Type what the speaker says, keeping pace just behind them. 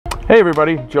Hey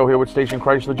everybody, Joe here with Station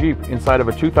Chrysler Jeep inside of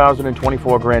a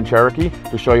 2024 Grand Cherokee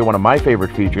to show you one of my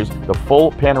favorite features, the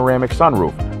full panoramic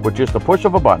sunroof. With just the push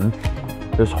of a button,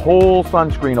 this whole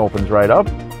sunscreen opens right up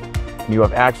and you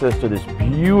have access to this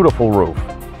beautiful roof.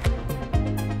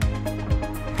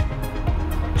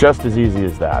 Just as easy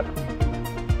as that.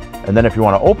 And then if you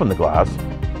want to open the glass,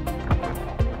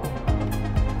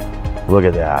 look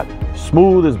at that,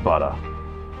 smooth as butter.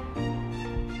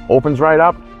 Opens right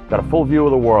up. Got a full view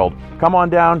of the world. Come on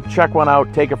down, check one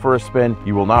out, take it for a spin.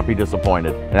 You will not be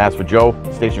disappointed. And as for Joe,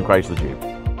 Station Chrysler Jeep.